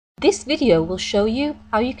This video will show you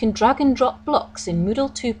how you can drag and drop blocks in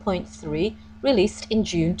Moodle 2.3, released in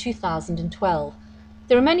June 2012.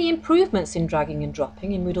 There are many improvements in dragging and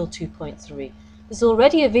dropping in Moodle 2.3. There's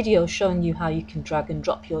already a video showing you how you can drag and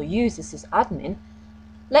drop your users as admin.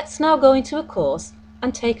 Let's now go into a course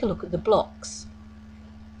and take a look at the blocks.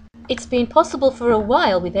 It's been possible for a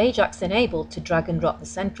while with Ajax enabled to drag and drop the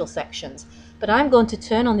central sections, but I'm going to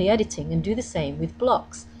turn on the editing and do the same with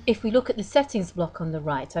blocks. If we look at the settings block on the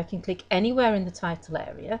right, I can click anywhere in the title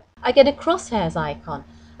area. I get a crosshairs icon,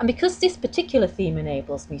 and because this particular theme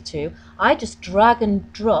enables me to, I just drag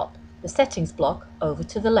and drop the settings block over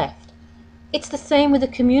to the left. It's the same with the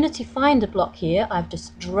community finder block here. I've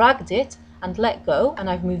just dragged it and let go, and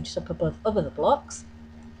I've moved it up above other blocks.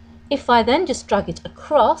 If I then just drag it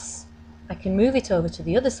across, I can move it over to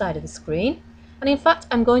the other side of the screen, and in fact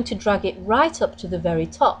I'm going to drag it right up to the very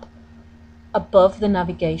top, above the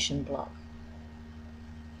navigation block.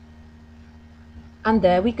 And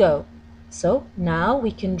there we go. So now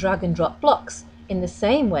we can drag and drop blocks in the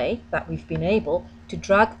same way that we've been able to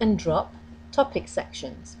drag and drop topic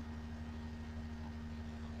sections.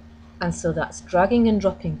 And so that's dragging and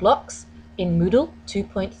dropping blocks in Moodle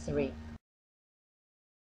 2.3.